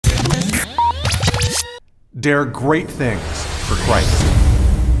Dare great things for Christ.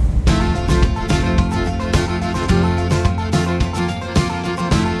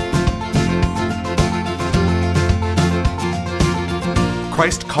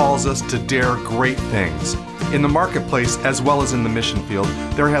 Christ calls us to dare great things. In the marketplace, as well as in the mission field,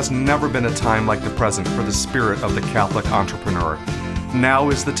 there has never been a time like the present for the spirit of the Catholic entrepreneur. Now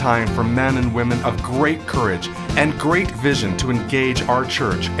is the time for men and women of great courage and great vision to engage our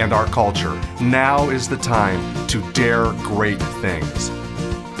church and our culture. Now is the time to dare great things.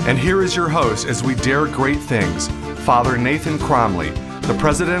 And here is your host as we dare great things, Father Nathan Cromley, the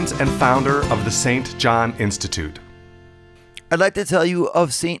president and founder of the St. John Institute. I'd like to tell you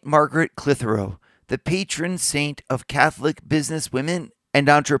of St. Margaret Clitherow, the patron saint of Catholic businesswomen and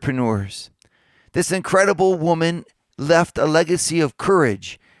entrepreneurs. This incredible woman left a legacy of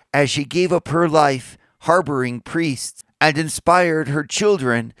courage as she gave up her life harboring priests and inspired her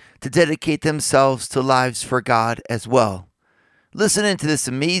children to dedicate themselves to lives for God as well. Listen into this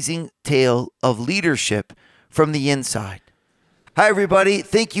amazing tale of leadership from the inside. Hi, everybody.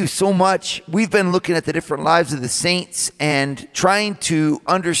 Thank you so much. We've been looking at the different lives of the saints and trying to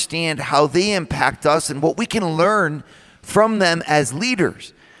understand how they impact us and what we can learn from them as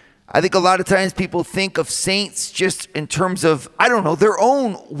leaders. I think a lot of times people think of saints just in terms of, I don't know, their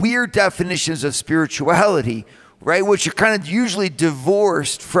own weird definitions of spirituality, right? Which are kind of usually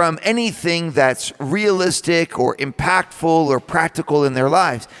divorced from anything that's realistic or impactful or practical in their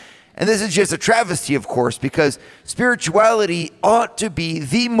lives. And this is just a travesty, of course, because spirituality ought to be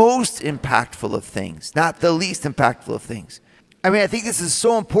the most impactful of things, not the least impactful of things. I mean, I think this is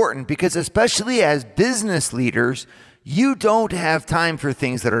so important because especially as business leaders, you don't have time for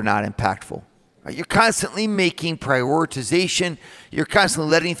things that are not impactful. You're constantly making prioritization. You're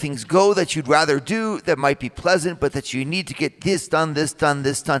constantly letting things go that you'd rather do that might be pleasant, but that you need to get this done, this done,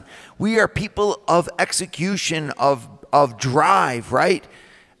 this done. We are people of execution, of drive, right?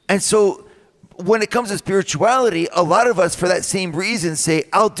 And so when it comes to spirituality, a lot of us, for that same reason, say,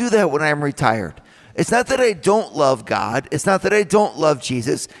 I'll do that when I'm retired. It's not that I don't love God. It's not that I don't love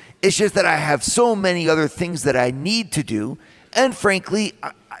Jesus. It's just that I have so many other things that I need to do. And frankly,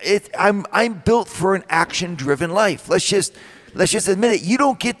 I'm built for an action-driven life. Let's just admit it. You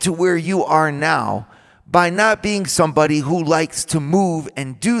don't get to where you are now by not being somebody who likes to move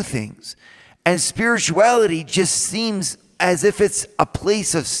and do things. And spirituality just seems as if it's a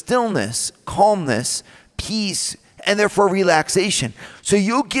place of stillness, calmness, peace, and therefore relaxation. So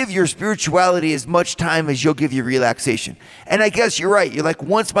you'll give your spirituality as much time as you'll give your relaxation. And I guess you're right. You're like,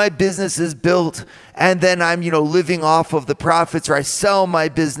 once my business is built and then I'm, living off of the profits, or I sell my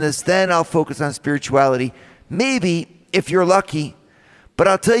business, then I'll focus on spirituality. Maybe, if you're lucky. But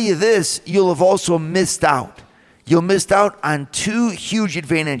I'll tell you this, you'll have also missed out. You'll miss out on two huge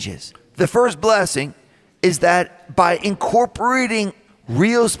advantages. The first blessing is that by incorporating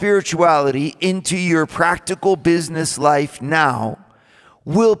real spirituality into your practical business life now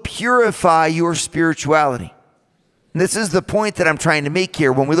will purify your spirituality. And this is the point that I'm trying to make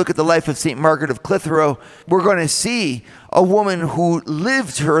here. When we look at the life of St. Margaret of Clitherow, we're going to see a woman who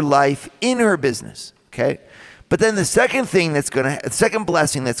lived her life in her business, okay? But then the second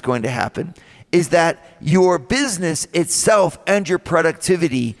blessing that's going to happen is that your business itself and your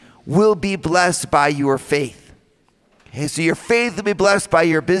productivity will be blessed by your faith. Okay, so your faith will be blessed by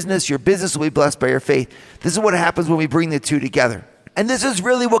your business will be blessed by your faith. This is what happens when we bring the two together. And this is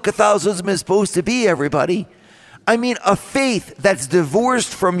really what Catholicism is supposed to be, everybody. I mean, a faith that's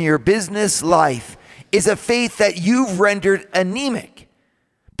divorced from your business life is a faith that you've rendered anemic.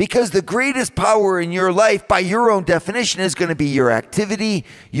 Because the greatest power in your life, by your own definition, is going to be your activity,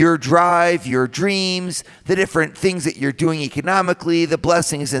 your drive, your dreams, the different things that you're doing economically, the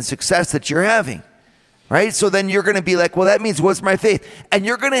blessings and success that you're having, right? So then you're going to be like, well, that means what's my faith? And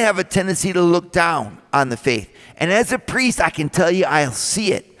you're going to have a tendency to look down on the faith. And as a priest, I can tell you, I'll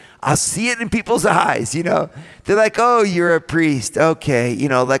see it. I'll see it in people's eyes, They're like, oh, you're a priest. Okay, I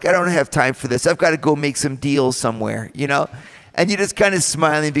don't have time for this. I've got to go make some deals somewhere, And you're just kind of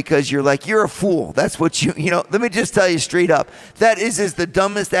smiling because you're like, you're a fool. That's what let me just tell you straight up. That is the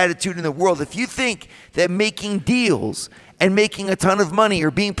dumbest attitude in the world. If you think that making deals and making a ton of money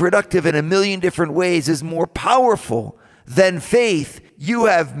or being productive in a million different ways is more powerful than faith, you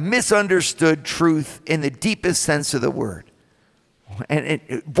have misunderstood truth in the deepest sense of the word.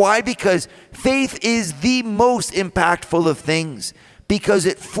 And why? Because faith is the most impactful of things. Because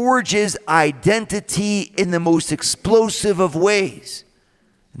it forges identity in the most explosive of ways.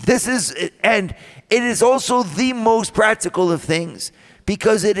 And it is also the most practical of things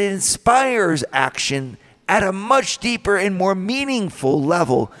because it inspires action at a much deeper and more meaningful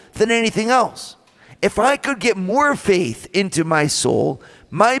level than anything else. if I could get more faith into my soul,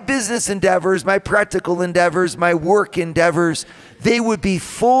 my business endeavors, my practical endeavors, my work endeavors, they would be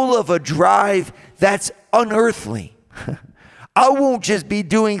full of a drive that's unearthly. I won't just be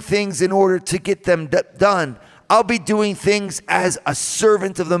doing things in order to get them done. I'll be doing things as a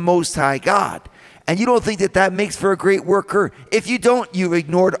servant of the Most High God. And you don't think that that makes for a great worker? If you don't, you've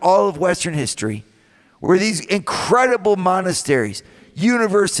ignored all of Western history, where these incredible monasteries,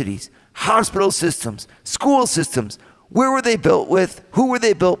 universities, hospital systems, school systems, where were they built with? Who were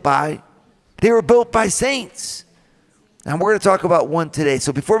they built by? They were built by saints. And we're going to talk about one today.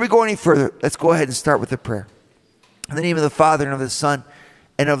 So before we go any further, let's go ahead and start with a prayer. In the name of the Father, and of the Son,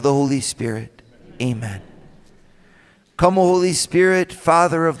 and of the Holy Spirit. Amen. Come, O Holy Spirit,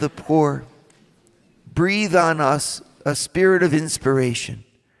 Father of the poor, breathe on us a spirit of inspiration,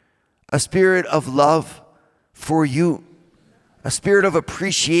 a spirit of love for you, a spirit of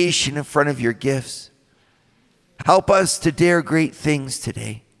appreciation in front of your gifts. Help us to dare great things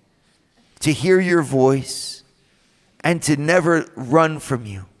today, to hear your voice, and to never run from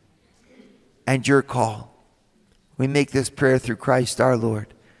you and your call. We make this prayer through Christ our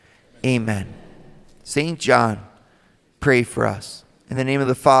Lord. Amen. St. John, pray for us. In the name of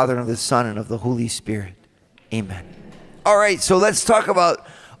the Father, and of the Son, and of the Holy Spirit. Amen. All right, so let's talk about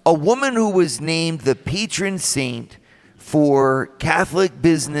a woman who was named the patron saint for Catholic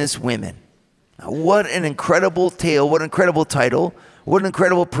business women. What an incredible tale, what an incredible title, what an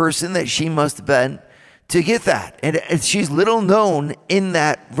incredible person that she must have been to get that. And she's little known in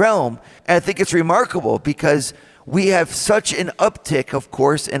that realm. And I think it's remarkable because we have such an uptick, of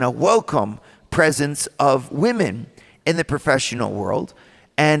course, and a welcome presence of women in the professional world.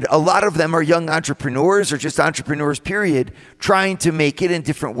 And a lot of them are young entrepreneurs or just entrepreneurs, period, trying to make it in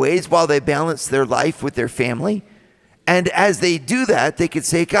different ways while they balance their life with their family. And as they do that, they could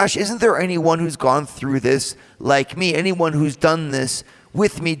say, gosh, isn't there anyone who's gone through this like me? Anyone who's done this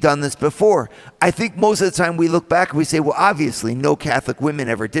with me, done this before? I think most of the time we look back and we say, well, obviously no Catholic women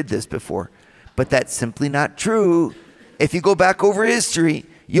ever did this before. But that's simply not true. If you go back over history,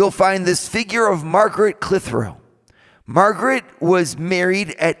 you'll find this figure of Margaret Clitherow. Margaret was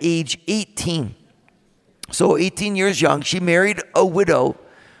married at age 18. So 18 years young, she married a widow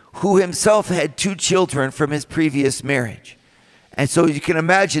who himself had 2 children from his previous marriage. And so you can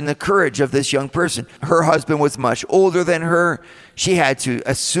imagine the courage of this young person. Her husband was much older than her. She had to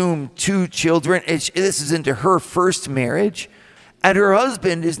assume 2 children. This is into her first marriage. And her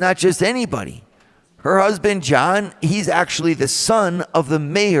husband is not just anybody. Her husband, John, he's actually the son of the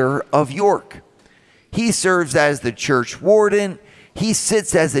mayor of York. He serves as the church warden. He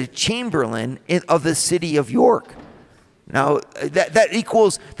sits as a chamberlain of the city of York. Now, that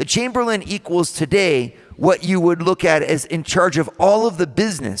equals, the chamberlain equals today what you would look at as in charge of all of the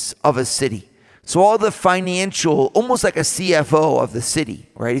business of a city. So all the financial, almost like a CFO of the city,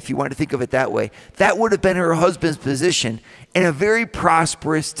 right? If you want to think of it that way. That would have been her husband's position in a very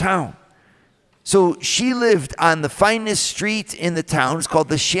prosperous town. So she lived on the finest street in the town. It's called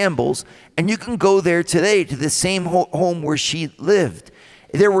the Shambles. And you can go there today to the same home where she lived.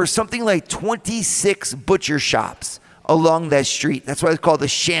 There were something like 26 butcher shops along that street. That's why it's called the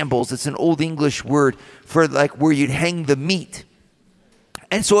Shambles. It's an Old English word for like where you'd hang the meat.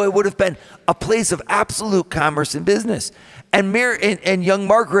 And so it would have been a place of absolute commerce and business. And young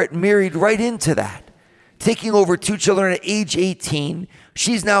Margaret married right into that, taking over 2 children at age 18.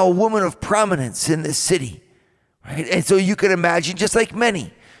 She's now a woman of prominence in this city, right? And so you can imagine, just like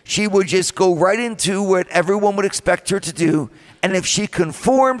many, she would just go right into what everyone would expect her to do. And if she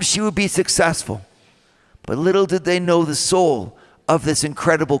conformed, she would be successful. But little did they know the soul of this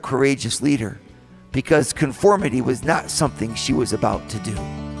incredible, courageous leader, because conformity was not something she was about to do.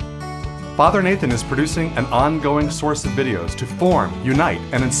 Father Nathan is producing an ongoing source of videos to form, unite,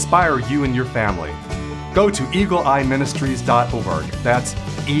 and inspire you and your family. Go to eagleeyeministries.org. That's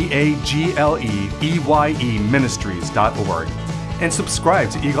EAGLEEYE ministries.org. And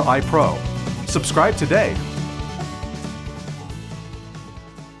subscribe to Eagle Eye Pro. Subscribe today.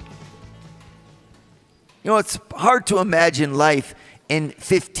 You know, it's hard to imagine life in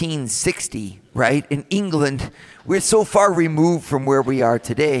 1560, right? In England, we're so far removed from where we are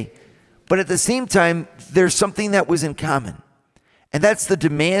today. But at the same time, there's something that was in common. And that's the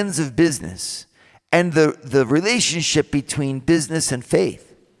demands of business and the relationship between business and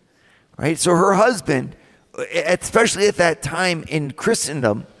faith, right? So her husband, especially at that time in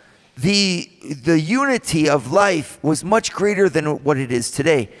Christendom, the unity of life was much greater than what it is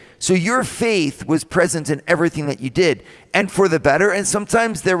today. So your faith was present in everything that you did, and for the better. And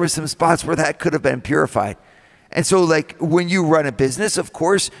sometimes there were some spots where that could have been purified. And so like when you run a business, of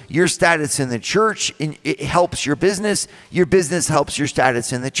course, your status in the church, it helps your business helps your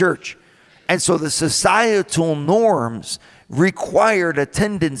status in the church. And so the societal norms required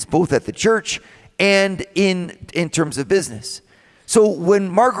attendance both at the church and in terms of business. So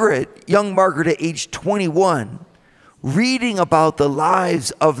when young Margaret at age 21, reading about the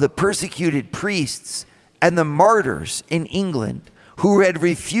lives of the persecuted priests and the martyrs in England who had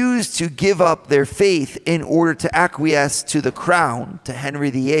refused to give up their faith in order to acquiesce to the crown, to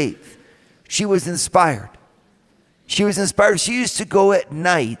Henry VIII, she was inspired. She was inspired. She used to go at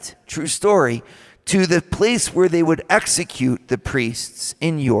night, true story, to the place where they would execute the priests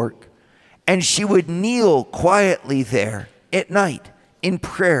in York, and she would kneel quietly there at night in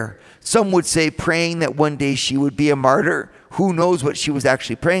prayer. Some would say praying that one day she would be a martyr. Who knows what she was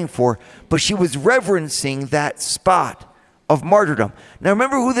actually praying for, but she was reverencing that spot of martyrdom. Now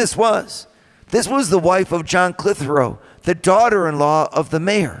remember who this was. This was the wife of John Clitherow, the daughter-in-law of the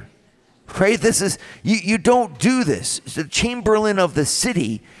mayor. Right? This is, you don't do this. It's the chamberlain of the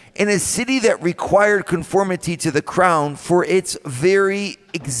city, in a city that required conformity to the crown for its very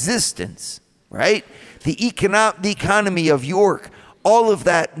existence. Right? The economy of York, all of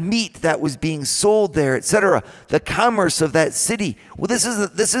that meat that was being sold there, etc., the commerce of that city. Well, this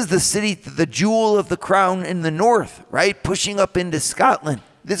is the city, the jewel of the crown in the north, right? Pushing up into Scotland.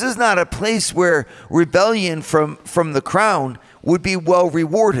 This is not a place where rebellion from the crown would be well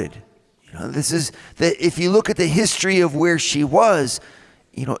rewarded. You know, this is if you look at the history of where she was,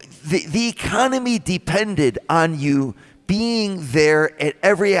 you know, the economy depended on you being there at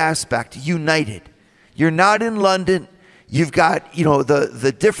every aspect, united. You're not in London. You've got, you know,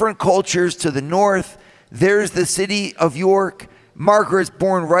 the different cultures to the north. There's the city of York. Margaret's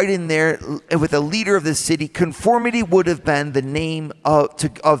born right in there with a leader of the city. Conformity would have been the name of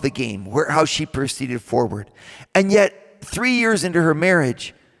the game, how she proceeded forward. And yet, 3 years into her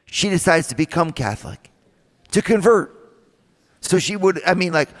marriage, she decides to become Catholic, to convert. So she would, I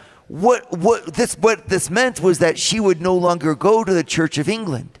mean, like, what this meant was that she would no longer go to the Church of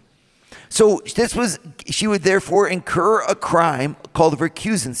England. So she would therefore incur a crime called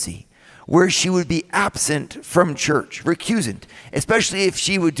recusancy, where she would be absent from church, recusant, especially if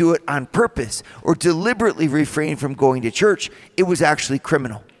she would do it on purpose or deliberately refrain from going to church. It was actually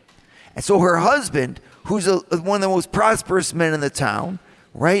criminal. And so her husband, who's one of the most prosperous men in the town,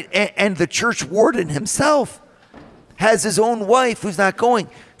 right, and the church warden himself, has his own wife who's not going.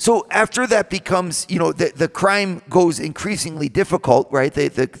 So after that becomes, you know, the crime goes increasingly difficult, right?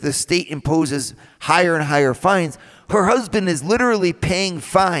 The state imposes higher and higher fines. Her husband is literally paying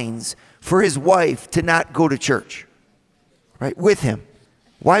fines for his wife to not go to church, right, with him.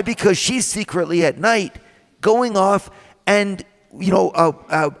 Why? Because she's secretly at night going off and, you know,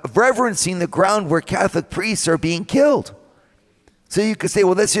 reverencing the ground where Catholic priests are being killed. So you could say,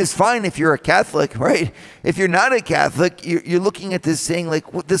 well, that's just fine if you're a Catholic, right? If you're not a Catholic, you're looking at this saying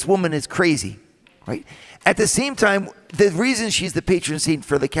like, well, this woman is crazy, right? At the same time, the reason she's the patron saint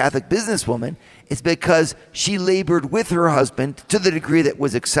for the Catholic businesswoman is because she labored with her husband to the degree that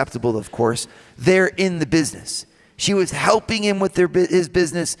was acceptable, of course, there in the business. She was helping him with his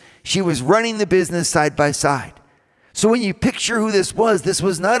business. She was running the business side by side. So when you picture who this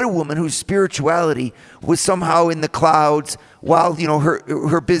was not a woman whose spirituality was somehow in the clouds while, you know,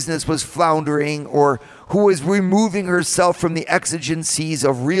 her business was floundering, or who was removing herself from the exigencies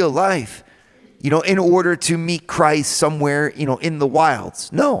of real life, you know, in order to meet Christ somewhere, you know, in the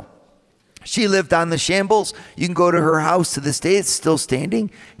wilds. No. She lived on the shambles. You can go to her house to this day. It's still standing.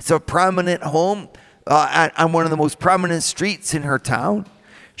 It's a prominent home on one of the most prominent streets in her town.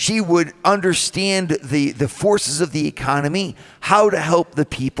 She would understand the forces of the economy, how to help the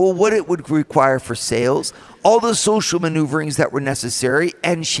people, what it would require for sales, all the social maneuverings that were necessary,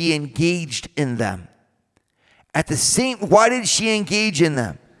 and she engaged in them. Why did she engage in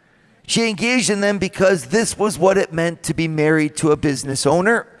them? She engaged in them because this was what it meant to be married to a business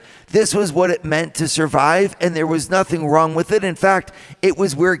owner. This was what it meant to survive, and there was nothing wrong with it. In fact, it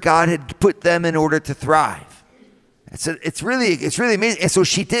was where God had put them in order to thrive. It's really amazing. And so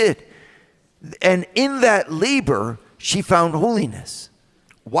she did. And in that labor, she found holiness.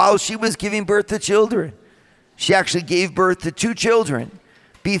 While she was giving birth to children, she actually gave birth to 2 children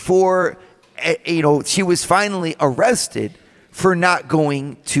before, you know, she was finally arrested for not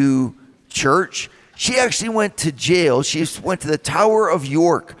going to church. She actually went to jail. She went to the Tower of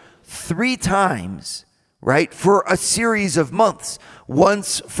York 3 times, right, for a series of months.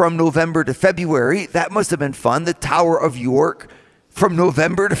 Once from November to February. That must have been fun. The Tower of York from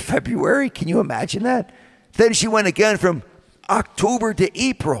November to February. Can you imagine that? Then she went again from October to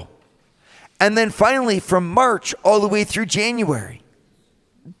April. And then finally from March all the way through January,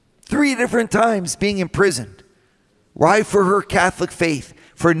 3 different times being imprisoned. Why? For her Catholic faith,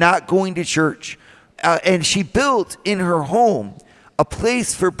 for not going to church. And she built in her home a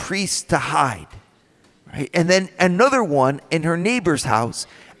place for priests to hide. Right? And then another one in her neighbor's house,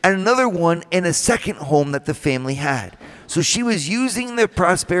 and another one in a second home that the family had. So she was using the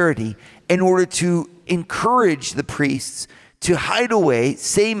prosperity in order to encourage the priests to hide away,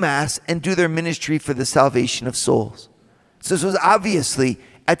 say mass, and do their ministry for the salvation of souls. So this was obviously,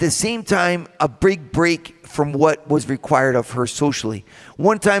 at the same time, a big break from what was required of her socially.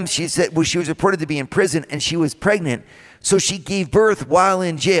 One time she said, well, she was reported to be in prison and she was pregnant, so she gave birth while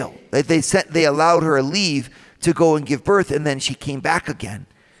in jail. They allowed her a leave to go and give birth, and then she came back again.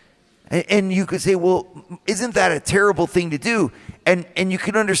 And you could say, well, isn't that a terrible thing to do? And you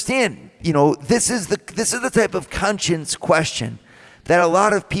can understand, you know, this is the type of conscience question that a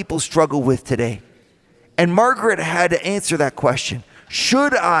lot of people struggle with today. And Margaret had to answer that question.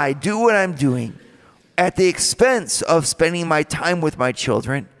 Should I do what I'm doing at the expense of spending my time with my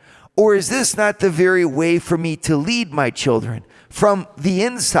children? Or is this not the very way for me to lead my children from the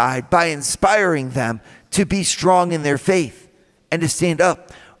inside by inspiring them to be strong in their faith and to stand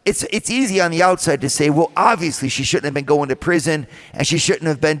up? It's easy on the outside to say, well, obviously she shouldn't have been going to prison and she shouldn't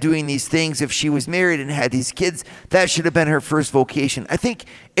have been doing these things if she was married and had these kids. That should have been her first vocation. I think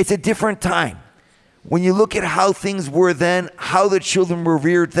it's a different time. When you look at how things were then, how the children were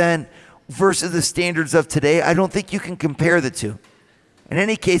reared then versus the standards of today, I don't think you can compare the two. In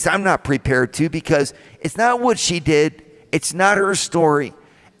any case, I'm not prepared to, because it's not what she did. It's not her story.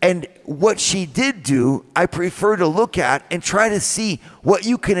 And what she did do, I prefer to look at and try to see what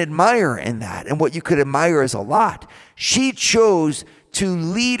you can admire in that. And what you could admire is a lot. She chose to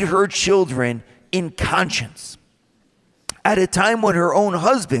lead her children in conscience at a time when her own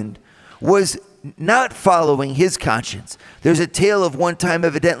husband was not following his conscience. There's a tale of one time,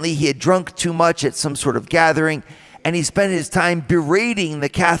 evidently, he had drunk too much at some sort of gathering, and he spent his time berating the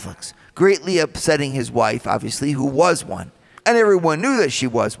Catholics, greatly upsetting his wife, obviously, who was one. And everyone knew that she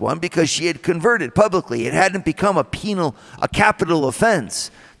was one because she had converted publicly. It hadn't become a capital offense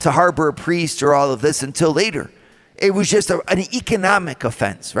to harbor a priest or all of this until later. It was just an economic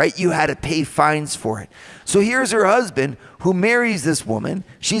offense, right? You had to pay fines for it. So here's her husband who marries this woman.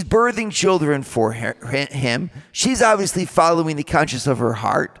 She's birthing children for him. She's obviously following the conscience of her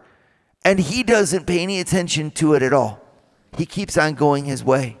heart. And he doesn't pay any attention to it at all. He keeps on going his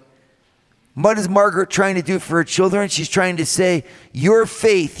way. What is Margaret trying to do for her children? She's trying to say, your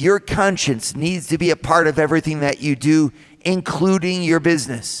faith, your conscience needs to be a part of everything that you do, including your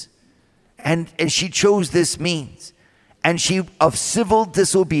business. And she chose this means. And she, of civil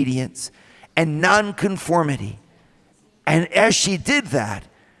disobedience and nonconformity. And as she did that,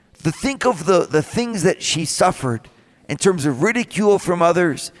 think of the things that she suffered in terms of ridicule from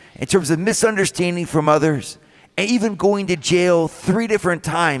others, in terms of misunderstanding from others, and even going to jail 3 different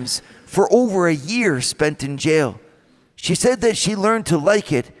times for over a year spent in jail. She said that she learned to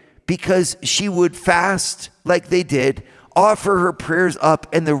like it because she would fast like they did, offer her prayers up,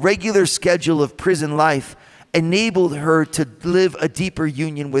 and the regular schedule of prison life enabled her to live a deeper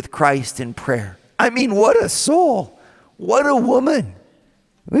union with Christ in prayer. I mean, what a soul. What a woman.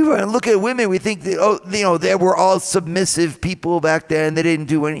 We look at women, we think that, oh, you know, they were all submissive people back then. They didn't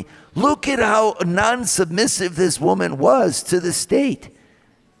do any. Look at how non-submissive this woman was to the state.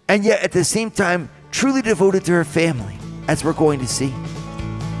 And yet, at the same time, truly devoted to her family, as we're going to see.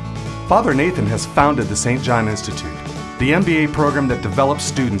 Father Nathan has founded the St. John Institute, the MBA program that develops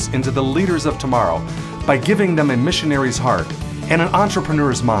students into the leaders of tomorrow by giving them a missionary's heart and an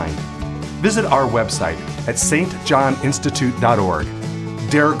entrepreneur's mind. Visit our website at stjohninstitute.org.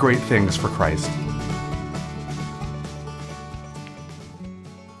 Dare great things for Christ.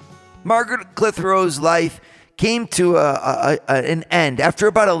 Margaret Clitherow's life came to an end after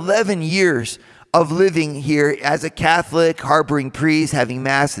about 11 years of living here as a Catholic, harboring priests, having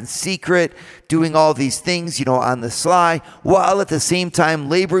mass in secret, doing all these things, you know, on the sly, while at the same time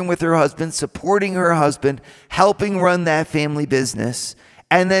laboring with her husband, supporting her husband, helping run that family business,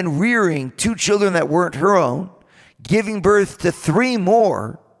 and then rearing 2 children that weren't her own, giving birth to 3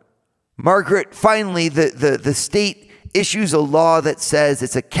 more. Margaret, finally, the state issues a law that says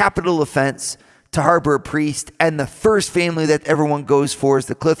it's a capital offense to harbor a priest, and the first family that everyone goes for is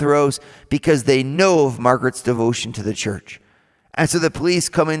the Clitherows because they know of Margaret's devotion to the church. And so the police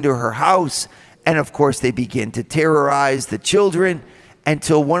come into her house, and of course they begin to terrorize the children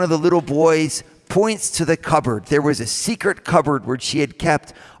until one of the little boys points to the cupboard. There was a secret cupboard where she had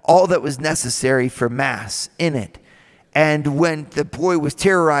kept all that was necessary for mass in it. And when the boy was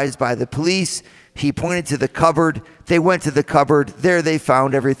terrorized by the police, he pointed to the cupboard. They went to the cupboard. There they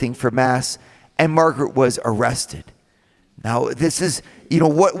found everything for Mass, and Margaret was arrested. Now, this is,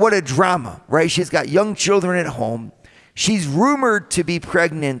 what a drama, right? She's got young children at home. She's rumored to be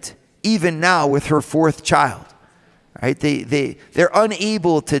pregnant even now with her fourth child, right? They're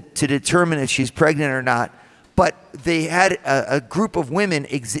unable to determine if she's pregnant or not, but they had a group of women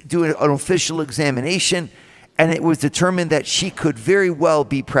do an official examination, and it was determined that she could very well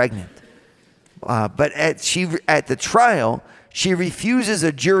be pregnant. But at the trial, she refuses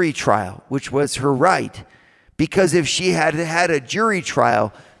a jury trial, which was her right, because if she had had a jury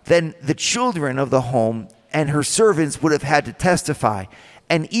trial, then the children of the home and her servants would have had to testify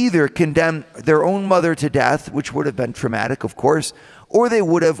and either condemn their own mother to death, which would have been traumatic, of course, or they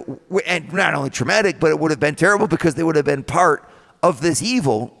would have, and not only traumatic, but it would have been terrible because they would have been part of this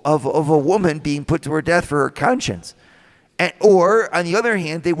evil of a woman being put to her death for her conscience. Or, on the other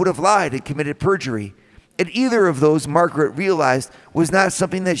hand, they would have lied and committed perjury. And either of those, Margaret realized, was not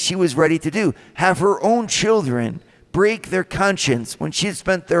something that she was ready to do. Have her own children break their conscience when she had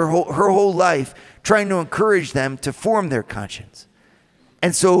spent her whole life trying to encourage them to form their conscience.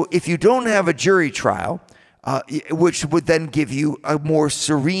 And so if you don't have a jury trial, which would then give you a more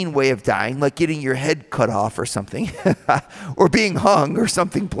serene way of dying, like getting your head cut off or something, or being hung or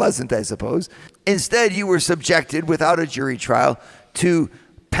something pleasant, I suppose. Instead, you were subjected, without a jury trial, to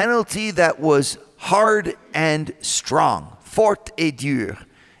penalty that was hard and strong. Fort et dur.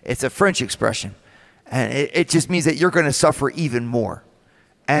 It's a French expression. And it just means that you're going to suffer even more.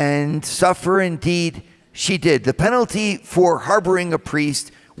 And suffer indeed she did. The penalty for harboring a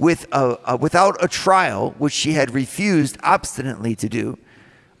priest without a trial, which she had refused obstinately to do,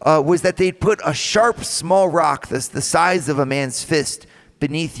 was that they'd put a sharp small rock that's the size of a man's fist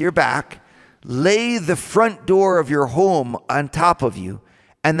beneath your back, lay the front door of your home on top of you,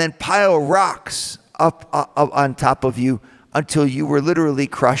 and then pile rocks up on top of you until you were literally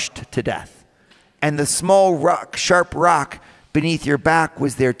crushed to death. And the small rock, sharp rock beneath your back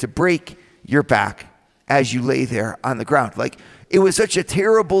was there to break your back as you lay there on the ground. Like, it was such a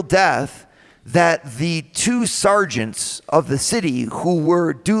terrible death that the two sergeants of the city who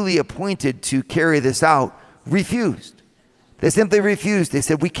were duly appointed to carry this out refused. They simply refused. They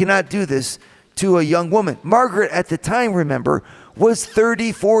said, we cannot do this to a young woman. Margaret, at the time, remember, was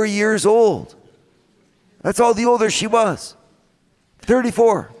 34 years old. That's all the older she was.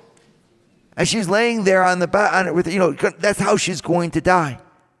 34. And she's laying there on the back, that's how she's going to die.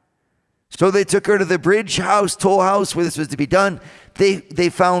 So they took her to the bridge house, toll house, where this was to be done. They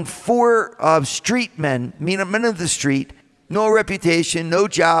found 4 street men, men of the street, no reputation, no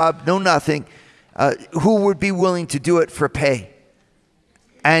job, no nothing, who would be willing to do it for pay.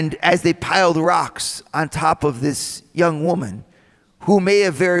 And as they piled rocks on top of this young woman, who may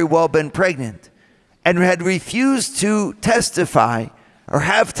have very well been pregnant, and had refused to testify or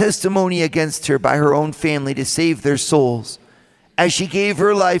have testimony against her by her own family to save their souls, as she gave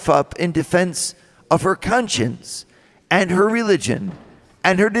her life up in defense of her conscience and her religion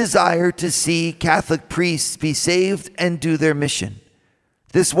and her desire to see Catholic priests be saved and do their mission.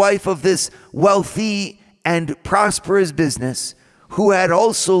 This wife of this wealthy and prosperous business, who had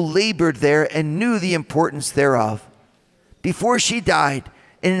also labored there and knew the importance thereof. Before she died,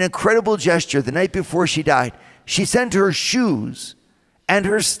 in an incredible gesture, the night before she died, she sent her shoes and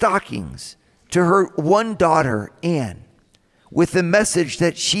her stockings to her one daughter, Anne, with the message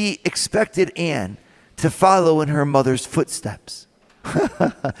that she expected Anne to follow in her mother's footsteps.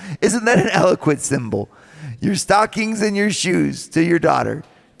 Isn't that an eloquent symbol? Your stockings and your shoes to your daughter,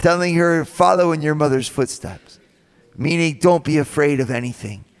 telling her, follow in your mother's footsteps. Meaning, don't be afraid of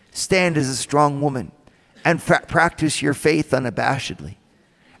anything. Stand as a strong woman and practice your faith unabashedly.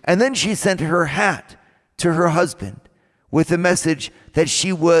 And then she sent her hat to her husband with the message that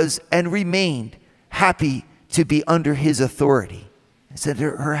she was and remained happy to be under his authority. And sent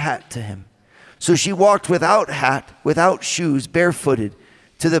her hat to him. So she walked without hat, without shoes, barefooted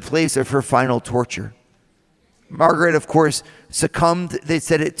to the place of her final torture. Margaret, of course, succumbed. They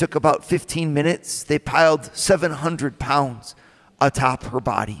said it took about 15 minutes. They piled 700 pounds atop her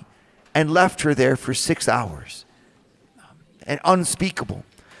body and left her there for 6 hours. And unspeakable.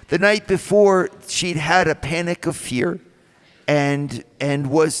 The night before, she'd had a panic of fear and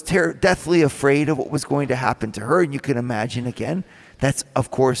was deathly afraid of what was going to happen to her. And you can imagine, again, that's,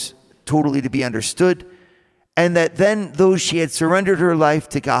 of course, totally to be understood. And that then, though she had surrendered her life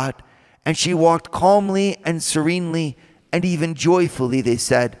to God, and she walked calmly and serenely and even joyfully, they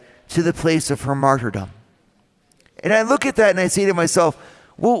said, to the place of her martyrdom. And I look at that and I say to myself,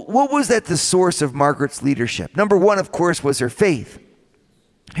 Well, what was at the source of Margaret's leadership? Number one, of course, was her faith.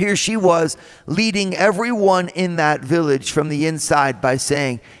 Here she was leading everyone in that village from the inside by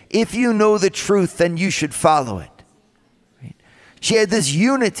saying, if you know the truth, then you should follow it. Right? She had this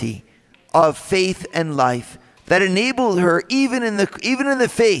unity of faith and life that enabled her, even in the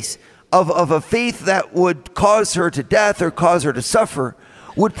face of a faith that would cause her to death or cause her to suffer,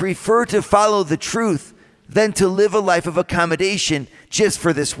 would prefer to follow the truth than to live a life of accommodation just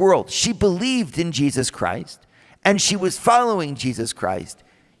for this world. She believed in Jesus Christ, and she was following Jesus Christ,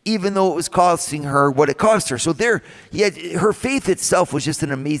 even though it was costing her what it cost her. So her faith itself was just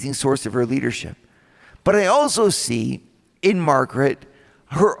an amazing source of her leadership. But I also see in Margaret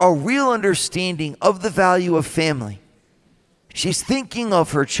a real understanding of the value of family. She's thinking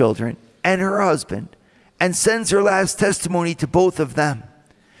of her children and her husband and sends her last testimony to both of them.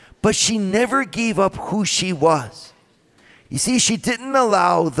 But she never gave up who she was. You see, she didn't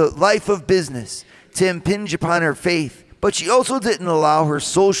allow the life of business to impinge upon her faith, but she also didn't allow her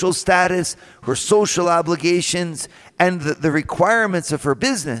social status, her social obligations, and the requirements of her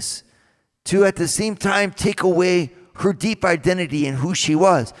business to at the same time take away her deep identity in who she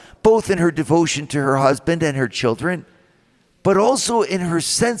was, both in her devotion to her husband and her children, but also in her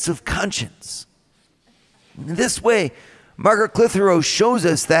sense of conscience. In this way, Margaret Clitherow shows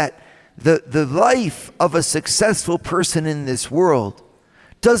us that the life of a successful person in this world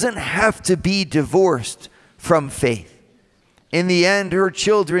doesn't have to be divorced from faith. In the end, her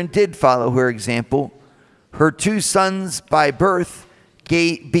children did follow her example. Her two sons by birth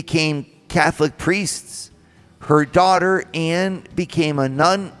became Catholic priests. Her daughter, Anne, became a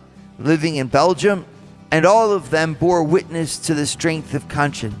nun living in Belgium, and all of them bore witness to the strength of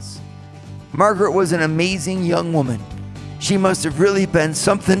conscience. Margaret was an amazing young woman. She must have really been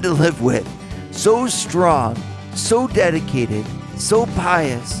something to live with. So strong, so dedicated, so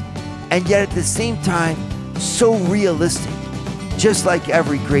pious, and yet at the same time, so realistic, just like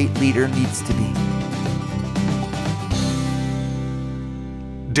every great leader needs to be.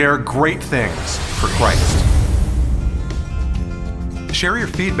 Dare great things for Christ. Share your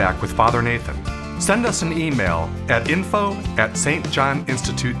feedback with Father Nathan. Send us an email at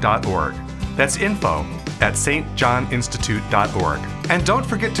info@stjohninstitute.org. That's info@stjohninstitute.org. And don't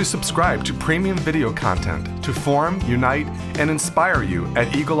forget to subscribe to premium video content to form, unite, and inspire you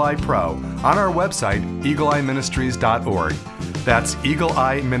at Eagle Eye Pro on our website, eagleeyeministries.org. That's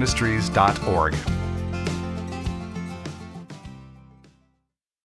eagleeyeministries.org.